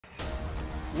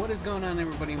What is going on,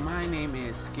 everybody? My name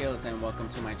is Skills and welcome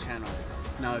to my channel.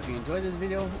 Now if you enjoyed this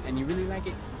video and you really like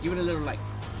it, give it a little like.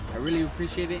 I really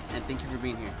appreciate it and thank you for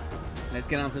being here. Let's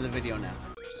get on to the video now.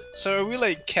 So are we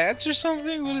like cats or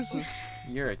something? What is this?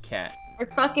 You're a cat. We're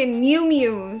fucking Mew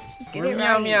Mews. Get We're it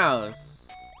meow right. meows.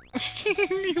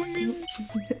 Mew mews.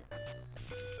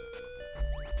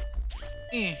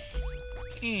 Yeah,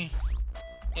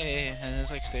 and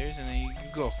there's like stairs and then you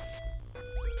can go.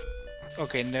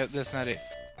 Okay, no, that's not it.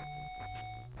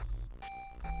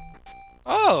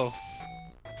 Oh!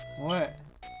 What?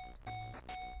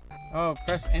 Oh,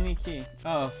 press any key.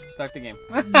 Oh, start the game.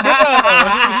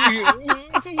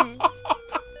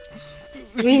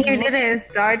 You mean you didn't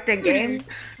start the game?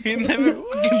 He never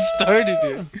fucking started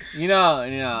it. You know,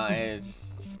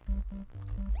 it's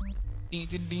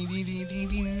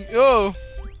Oh!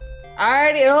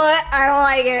 Alright, what? I don't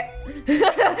like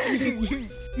it.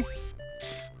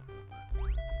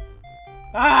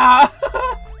 ah.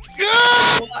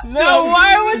 No,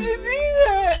 why would you do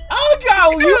that? Oh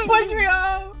god, will you push me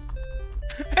off?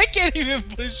 I can't even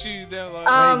push you that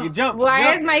long. Jump, why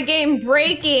jump. is my game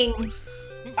breaking?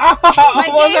 Oh, My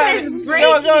game is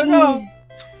breaking. Go.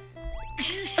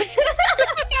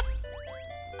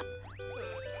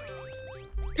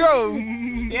 Go!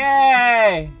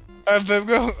 Yay! Alright, babe,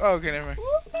 go. Oh, okay, never mind.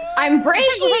 I'm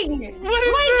breaking. What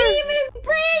is my this? game is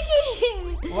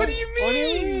breaking. What do you mean? What do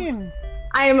you mean?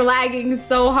 I am lagging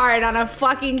so hard on a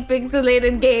fucking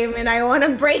pixelated game, and I want to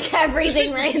break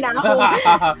everything right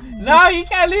now. No, you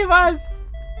can't leave us.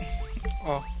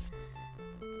 Oh.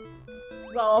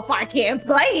 Well, if I can't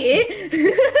play it.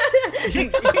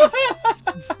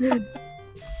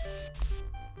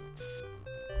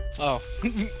 Oh.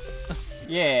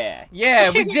 Yeah,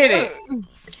 we did it.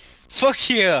 Fuck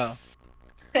yeah.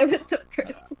 I was the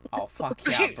first. Oh, fuck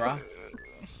yeah, bro.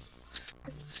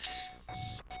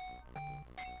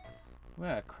 We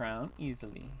got a crown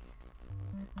easily.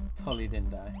 Totally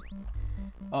didn't die.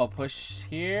 Oh, push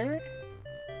here.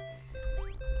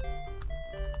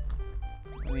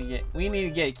 We need to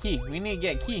get a key. We need to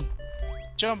get a key.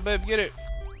 Jump, babe, get it.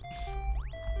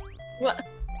 What?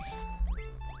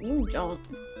 You don't.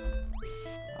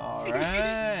 All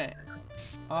right.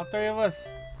 All three of us.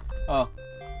 Oh.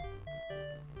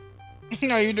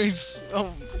 No, you're doing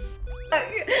so... What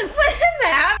is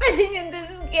happening in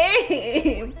this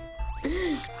game?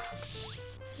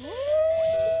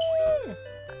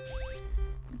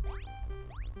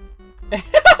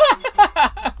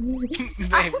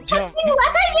 Babe, jump. I'm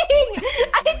lagging!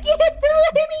 I can't do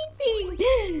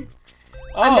anything!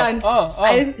 Oh, I'm done. Oh.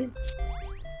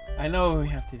 I know what we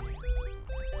have to do.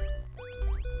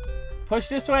 Push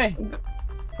this way.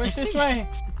 Push this way.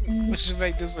 Push it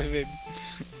back this way, babe.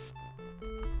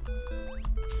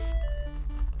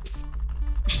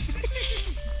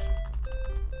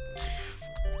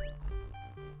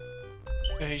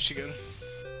 There you should go.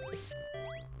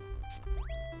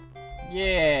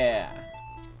 Yeah.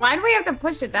 Why do we have to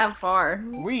push it that far?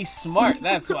 We smart,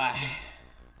 that's why.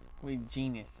 We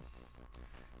geniuses.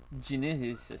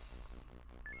 Geniuses.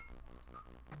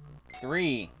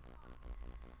 3.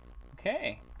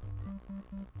 Okay.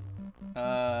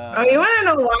 Oh, you wanna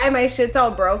know why my shit's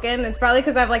all broken? It's probably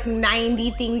because I have like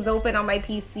 90 things open on my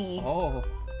PC. Oh.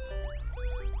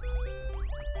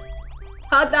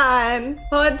 Hold on.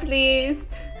 Hold, please.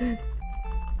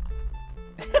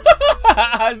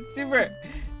 Super.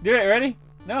 Do it, ready?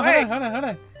 No, Wait. hold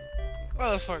on.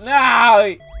 What the fuck?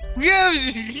 No! Yeah!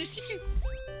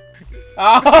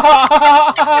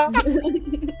 Oh!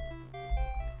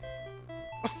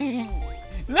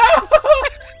 No!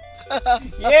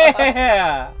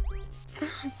 Yeah!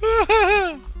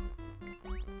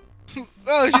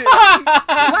 Oh shit!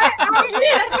 What? Oh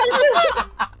shit!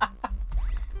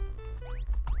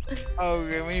 Oh,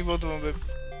 okay, we need both of them, babe.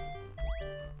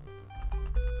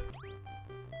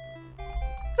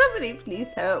 Somebody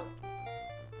please help.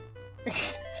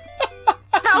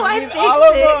 How I need fix all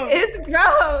of them. it is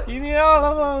broke. You need all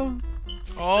of them.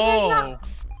 Oh!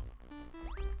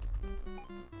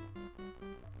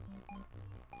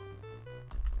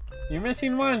 You're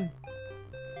missing one.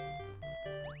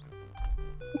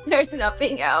 There's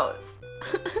nothing else.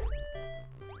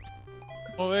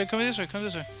 Oh, wait, come this way, come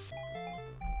this way.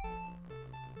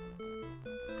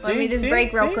 Let me just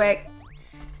break real quick.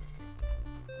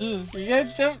 Ooh. You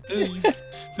gotta jump.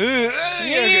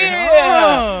 Yeah!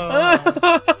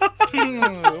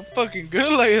 Oh. Fucking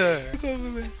good like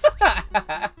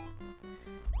that.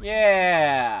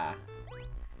 Yeah.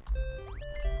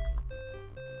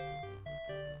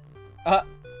 I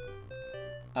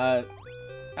was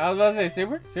about to say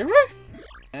super?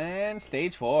 And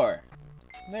stage 4.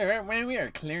 There, man, we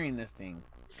are clearing this thing.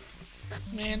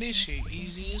 Man, this shit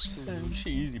easy as food.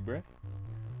 Shit easy, bruh.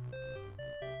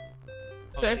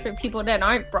 Good for people that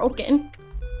aren't broken.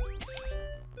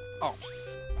 Oh.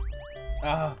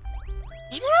 Oh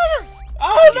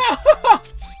no!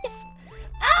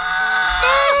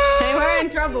 Hey, we're in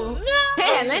trouble. No!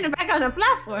 Hey, I landed back on the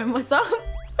platform. What's up?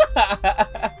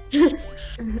 Hurry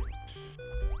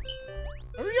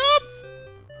up!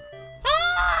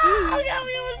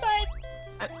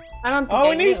 I don't think Oh, I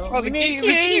we need- will. Oh, the We need key, the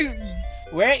key!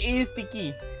 Where is the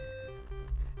key?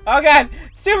 Oh god!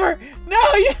 Super! No!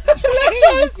 You left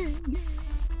us!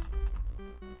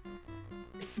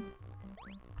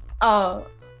 Oh.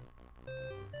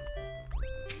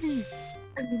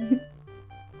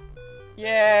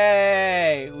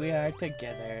 Yay! We are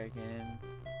together again.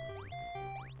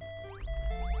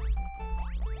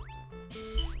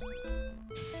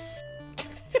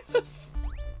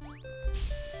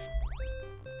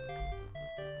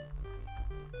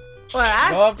 Well,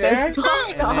 that's Go up there. just And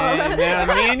fucked then, up.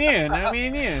 now me and you. Now me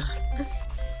and you.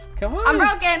 Come on. I'm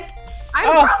broken. I'm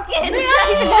Oh, broken.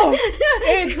 no.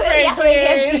 It's Yeah,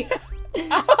 breaking. baby.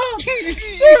 Oh,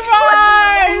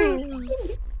 survive!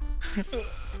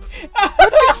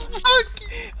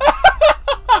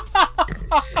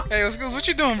 Hey, let's go. What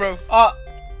you doing, bro? Oh.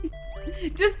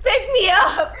 Just pick me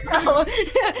up, bro.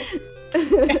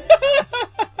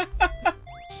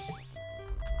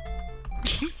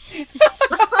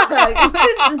 Fuck, what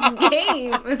is this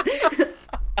game?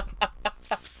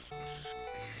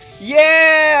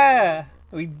 Yeah!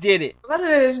 We did it. I'm about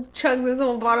to just chug this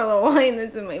whole bottle of wine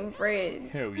that's in my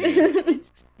fridge. Hell yeah.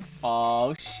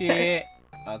 Oh shit.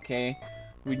 Okay.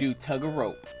 We do tug of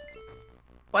rope.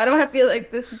 Why do I feel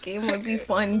like this game would be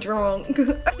fun drunk?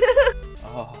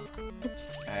 Oh.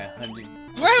 I 100.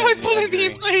 Why am I pulling the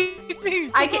entire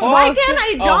thing? I can, Oh, why shit. can't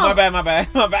I Oh, jump? my bad, my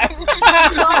bad, my bad.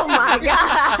 Oh my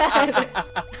god!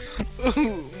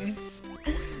 Ooh.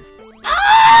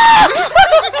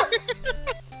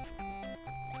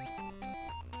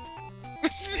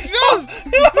 No!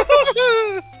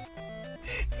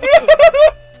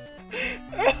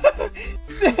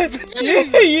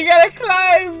 You gotta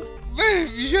climb! Babe,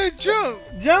 you gotta jump!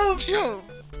 Jump! Jump!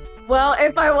 Well,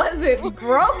 if I wasn't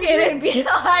broken, it'd be a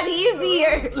lot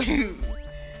easier.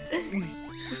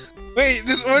 Wait,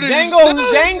 this order Jangle!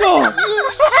 is... Jangle!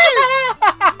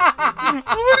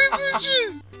 What is this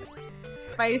shit?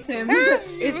 Spice him.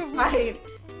 It's fine.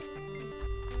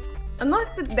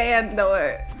 Unlock the damn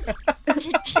door.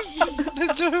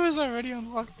 The door was already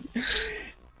unlocked.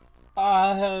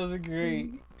 Oh, that was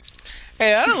great.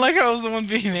 Hey, I don't like how I was the one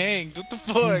being hanged. What the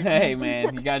fuck? Hey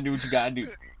man, you gotta do what you gotta do.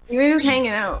 You were just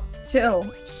hanging out. Chill.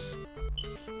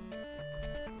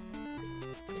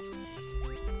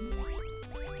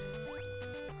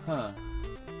 Huh.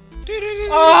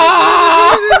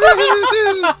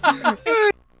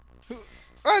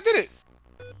 Oh, I did it!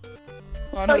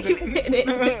 Oh, no, Oh, I you didn't. did it.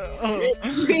 Oh.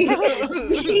 We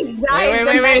died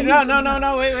Wait, the no, night- no, no,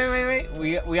 no,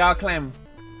 wait. We all climb.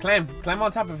 Climb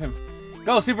on top of him.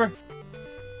 Go, Super.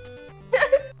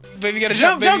 Baby, you gotta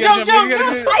Jump, jump, baby, jump, you jump, gotta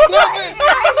jump, baby, you I'm gotta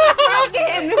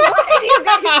broken. Why do you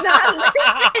guys not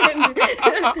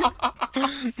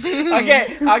listen? Okay,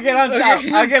 I'll get on top.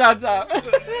 I'll get on top.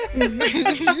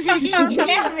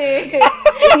 Damn it!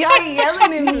 Y'all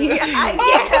yelling at me. I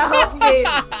can't help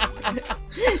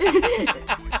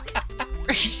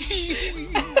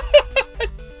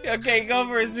it. Okay, go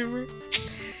for it, Super.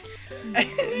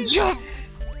 Jump!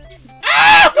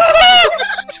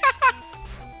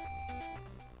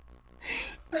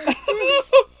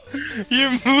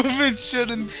 Your movement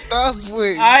shouldn't stop,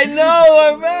 wait. I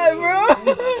know, I'm bad,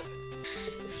 bro.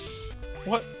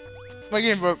 What? My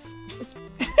game broke.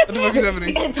 What the fuck is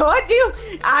happening? I told you,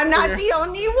 I'm not the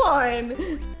only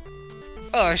one.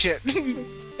 Oh shit.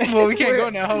 Well, we can't go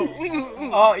now.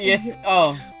 Oh yes.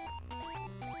 Oh.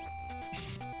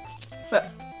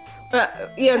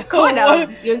 You could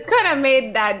have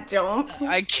made that jump.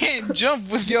 I can't jump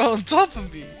with y'all on top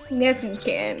of me. Yes, you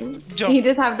can. Jump. You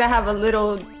just have to have a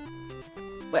little.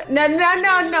 But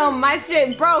no, my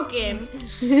shit broken.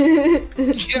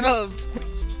 Get up.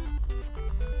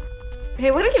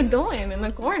 Hey, what are you doing in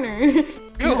the corner?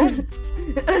 Yo.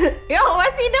 Yo,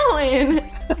 what's he doing?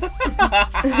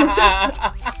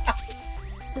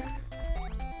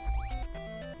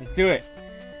 Let's do it.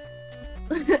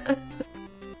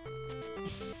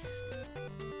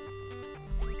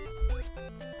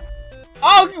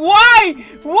 Oh, why?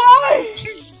 Why?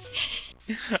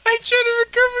 I tried to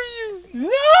recover you. No,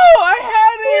 I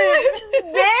had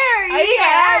it. There, I you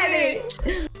had had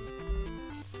it.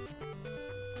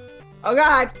 Oh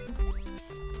God.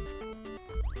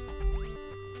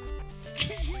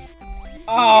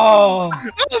 Oh!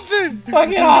 Open!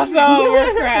 Fucking awesome!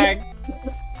 We're cracked!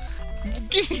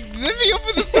 Let me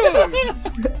open the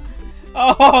door!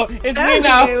 Oh! It's me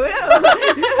now!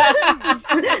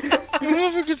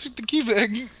 Whoever gets with the key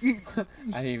bag.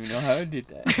 I didn't even know how I did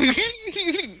that.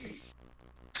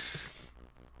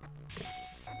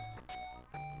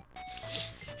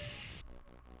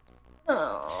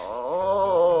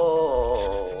 Oh.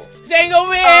 Dangle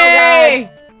me!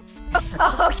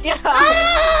 Oh god.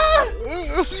 Ah!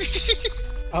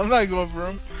 I'm not going for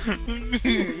him.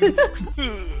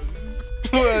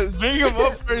 Bring him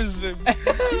up first, baby.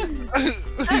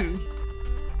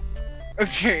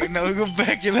 Okay, now we go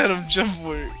back and let him jump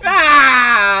for it.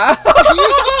 Ah!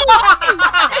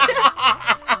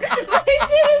 My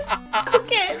shit is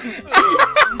okay.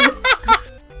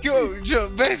 Go,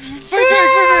 jump back. Fight back.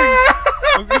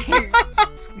 Okay.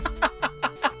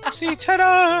 See,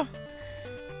 ta-da!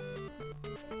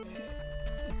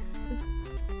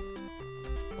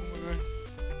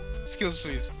 Skills,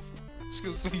 please.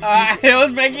 Skills, please. I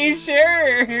was making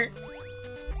sure.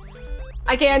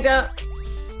 I can't jump.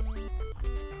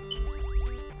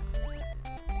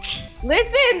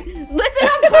 Listen, I'm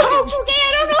broke. Okay,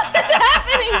 I don't know what's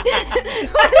happening.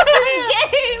 What is this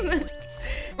game?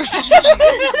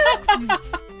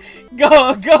 Go.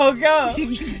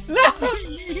 No.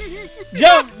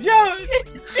 Jump.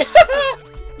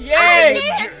 Yay.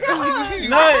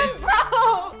 No.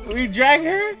 We drag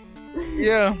her?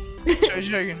 Yeah. Try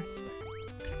dragging.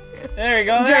 There we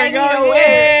go. Dragging it away.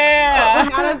 Yeah.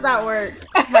 Oh, how does that work?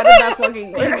 How does that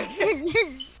fucking work?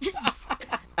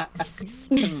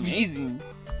 Amazing.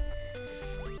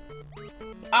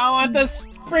 I want the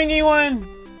springy one.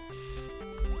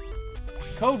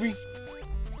 Kobe.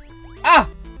 Ah!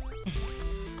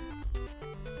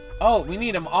 Oh, we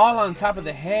need them all on top of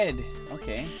the head.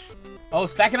 Okay. Oh,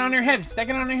 stack it on your head. Stack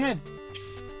it on your head.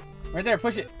 Right there.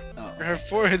 Push it. Oh. Her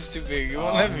forehead's too big. It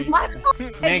won't let me. My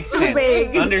Makes too sense.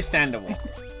 big. Understandable.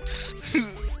 Okay,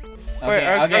 Wait,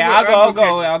 I'll go.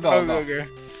 Okay.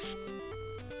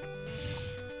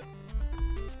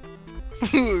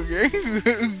 Okay.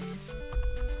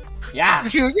 Yeah.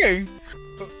 Okay.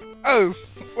 Oh,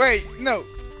 wait, no.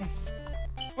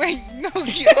 Wait, no,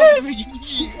 get off me.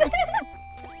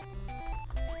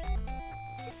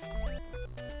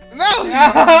 No!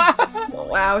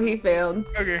 Wow, he failed.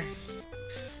 Okay.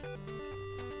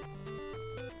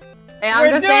 Hey, I'm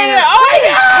We're just doing saying. it! Oh my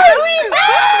god!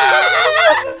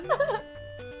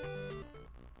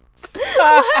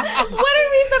 What are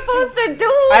we supposed to do?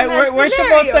 We're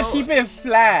supposed to keep it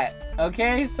flat.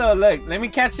 Okay, so look, let me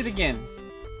catch it again.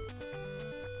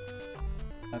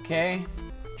 Okay.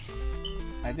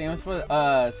 I think I'm supposed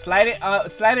to slide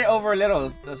it over a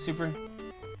little, super.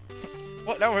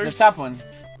 What? That works. The top one.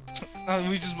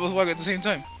 We just both walk at the same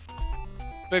time.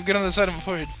 Babe, get on the side of my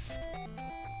forehead.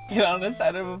 Get on the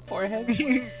side of her forehead.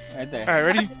 Right there. Alright,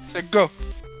 ready? Set, go.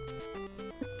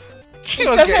 Okay.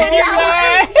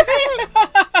 Okay.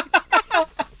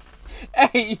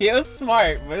 Hey, it was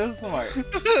smart, but it was smart.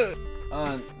 The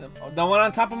one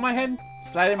on top of my head,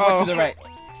 slide it more to the right.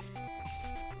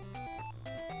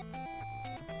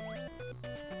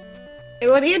 Hey,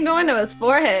 what are you doing to his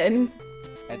forehead?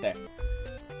 Right there.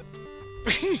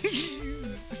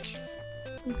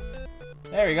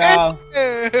 There we go.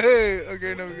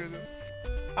 Okay, no, we go.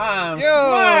 I'm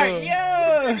smart,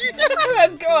 yo!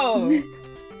 Let's go!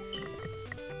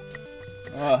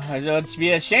 Oh, I'd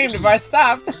be ashamed if I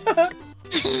stopped.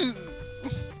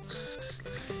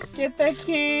 Get the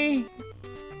key!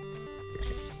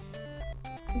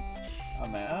 Oh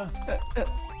man,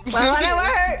 Why won't it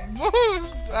work? Move!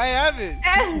 I have it!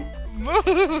 Move!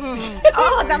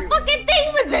 Oh, the fucking thing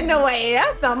was in the way.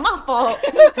 That's not my fault.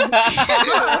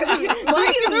 Why are you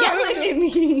yelling at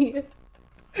me?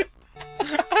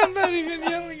 I'm not even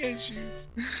yelling at you.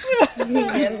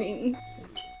 Yelling.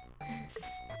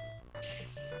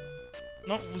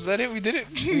 No, was that it? We did it?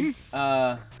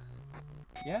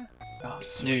 yeah? Oh,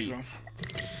 sweet.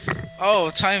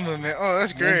 Oh, time limit. Oh,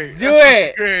 that's great. Let's do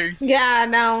it! Great. Yeah,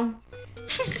 no.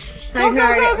 Go!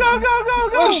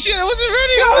 Oh shit, I wasn't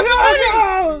ready! I wasn't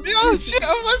ready! Oh shit, I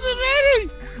wasn't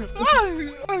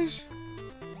ready! Oh shit.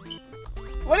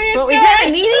 What are you But we doing? gotta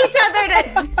need each other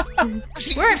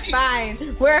to... We're fine.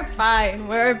 We're fine.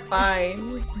 We're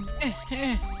fine.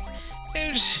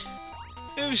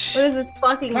 What is this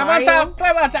fucking Climb Mario? on top!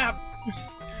 Climb on top!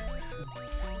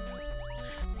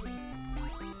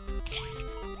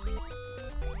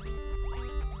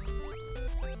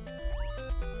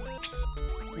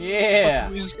 Yeah!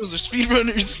 These girls are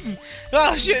speedrunners.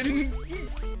 Oh shit!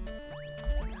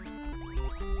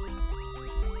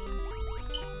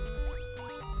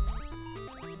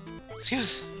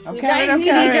 Excuse. I'm You coming, guys I'm need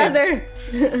coming. each other.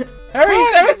 Hurry,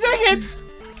 7 seconds.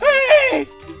 Hurry.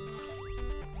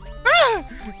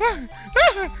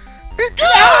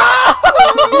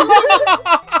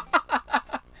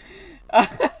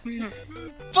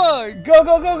 Fuck! Go,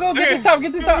 go, go, go. Get Okay. the top,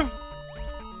 get the top.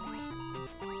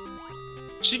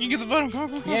 She can get the bottom.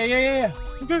 Come on. Yeah, yeah, yeah, yeah.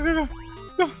 Go, go, go.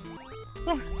 Go.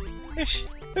 Go. Ish.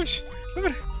 Ish. No,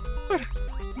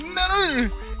 no, no.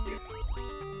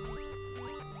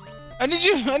 I need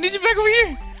you back over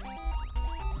here.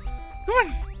 Come on.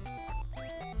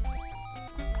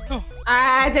 Go.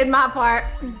 I did my part.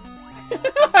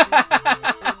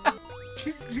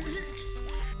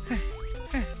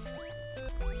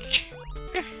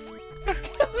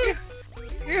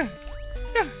 Yeah.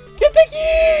 Get the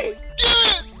key!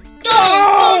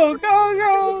 Go! Go,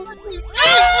 go!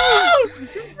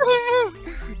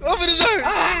 Open the door.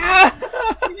 Ah!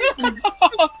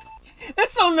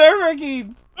 That's so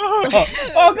nerve-wracking. Oh,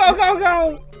 go, go,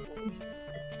 go!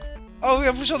 Oh, we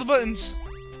gotta push all the buttons.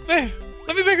 Babe,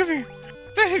 let me back up here.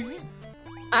 Babe.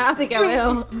 I don't think I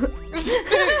will.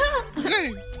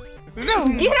 Babe. No.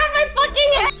 Get out my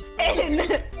fucking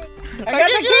head! I got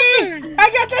the key! I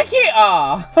got the key!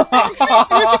 Oh.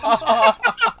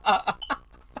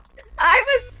 I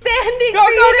was standing Go, for go,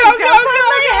 you go, to jump go, on go,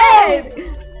 my go. head!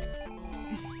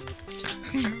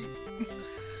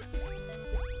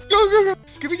 Go, go, go.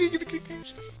 Get the key, get the key.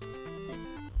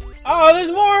 Oh, there's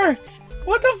more!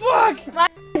 What the fuck?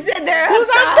 They're Who's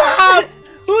up on top?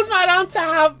 Who's not on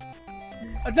top?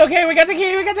 It's okay, we got the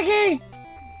key, we got the key!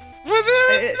 We're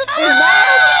there.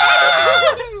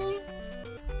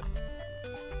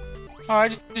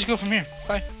 Alright, just go from here.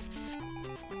 Bye.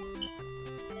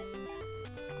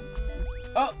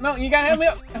 Oh, no, you gotta help me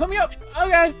up! Help me up! Oh,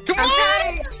 God! Come I'm on!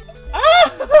 trying. Oh!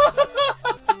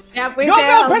 Yep, we Go,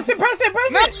 failed. go! Press it, press it,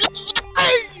 press it!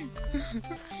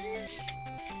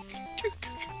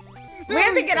 We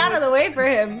have to get out of the way for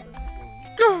him.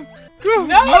 Go! Go!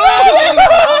 No!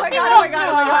 Oh my god, oh my god,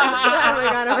 oh my god, oh my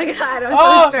god, oh my god, I'm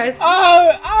so stressed.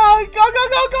 Oh, go, go,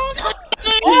 go, go, go!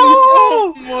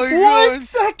 Oh! my 1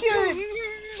 second!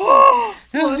 Oh.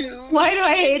 Why do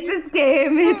I hate this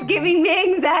game? It's giving me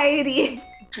anxiety.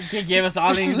 It gave us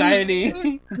all anxiety.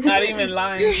 Not even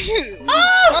lying.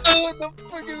 Oh, what the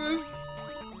fuck is this?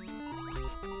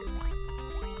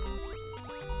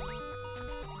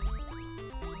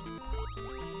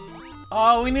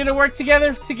 Oh, we need to work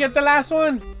together to get the last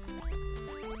one.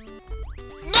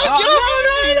 No, Oh,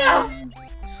 no, no, no!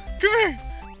 Come here!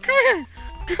 Come here!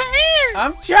 Come here!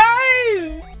 I'm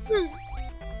trying!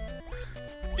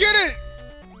 Get it!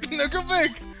 No, come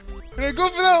back! No, go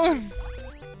for that one!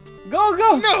 Go,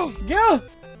 go! No! Go!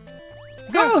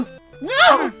 Go!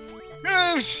 No!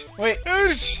 Ouch! Wait,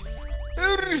 Ouch!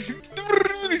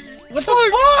 what the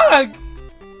fuck?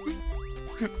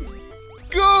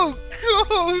 Go! Go!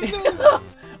 No.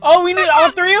 Oh, we need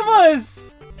all 3 of us!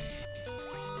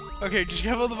 Okay, just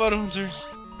have all the bottom hunters.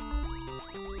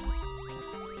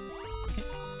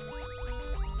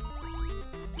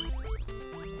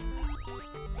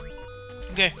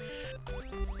 Okay.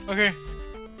 Okay.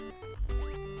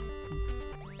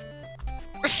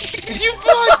 You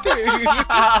blocked it!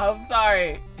 I'm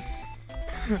sorry.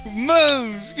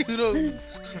 Move, Scoot.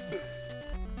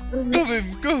 Go,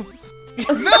 baby, go!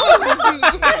 No!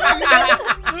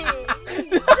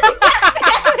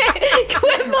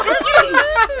 Quit moving!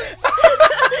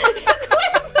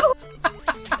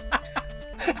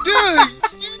 Dude,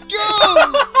 just go!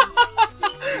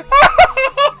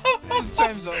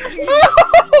 Time's up.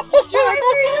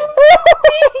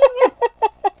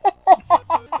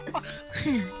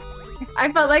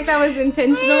 I felt like that was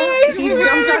intentional. I You swear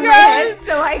jumped to on my God. head,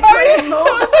 so I couldn't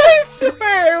move. I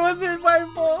swear it wasn't my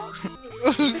fault.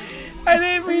 I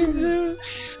didn't mean to.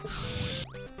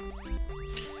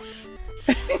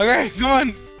 Okay, come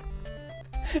on.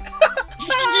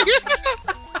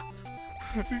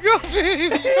 Go, baby.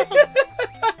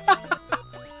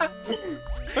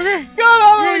 Okay. Go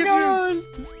on, We're go gonna on.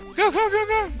 Go, go, go,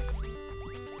 go.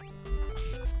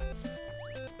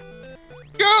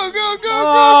 Go, go, go, Oh.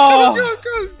 go, go, go,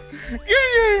 go. Get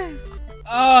here.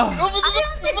 Oh. Open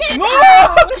the No!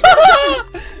 No!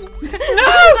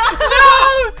 No!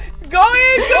 Go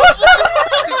in! Go!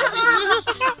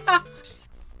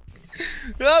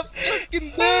 Ah, fucking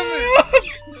damn it.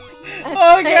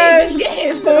 Okay. Play the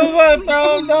game. Come on, throw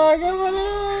him, dog. Come on.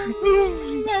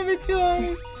 Not be too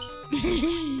hard.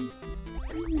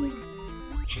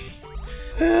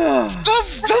 Stop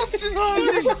bouncing on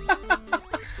me.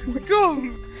 Go.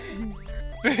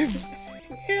 Babe.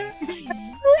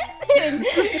 Listen.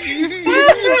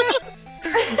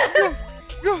 Go.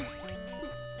 Go.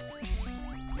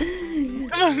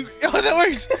 Come on. Oh, that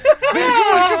works.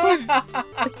 Man, come on.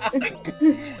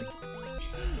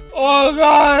 Oh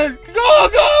god!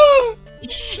 Go!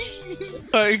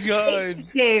 My god.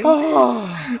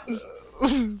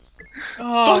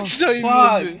 Oh,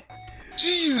 fuck.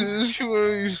 Jesus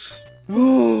Christ.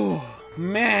 Ooh,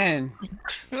 man.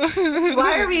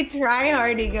 Why are we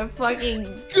tryharding a fucking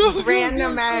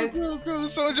random ass? Go,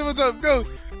 soldier, what's up? Go.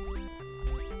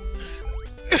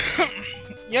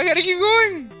 Y'all gotta keep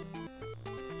going.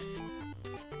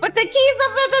 But the key's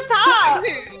up at the top.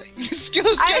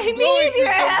 Skills, I need your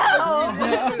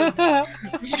help.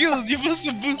 Skills, you're supposed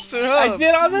to boost her up. I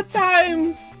did all the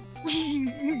times.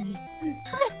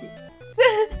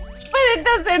 But it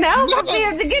doesn't help if we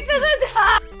have to get to the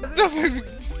top.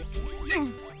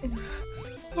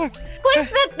 Push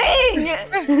the thing.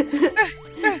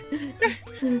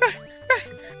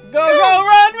 Go,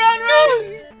 run!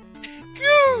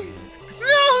 Go.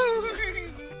 No.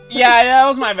 Yeah, that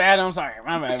was my bad. I'm sorry.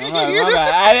 My bad.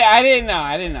 I didn't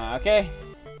know. Okay.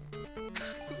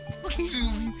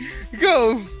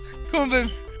 Go. Come on, babe.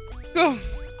 Go.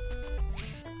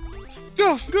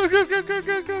 Go.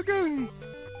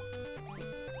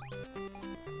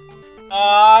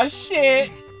 Oh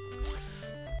shit.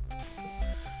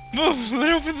 Move. Let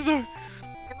her open the door. Am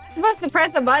I supposed to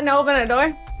press a button to open a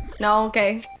door? No.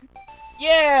 Okay.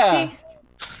 Yeah.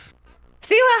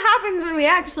 See what happens when we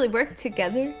actually work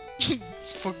together?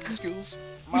 It's fucking skills.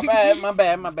 My bad.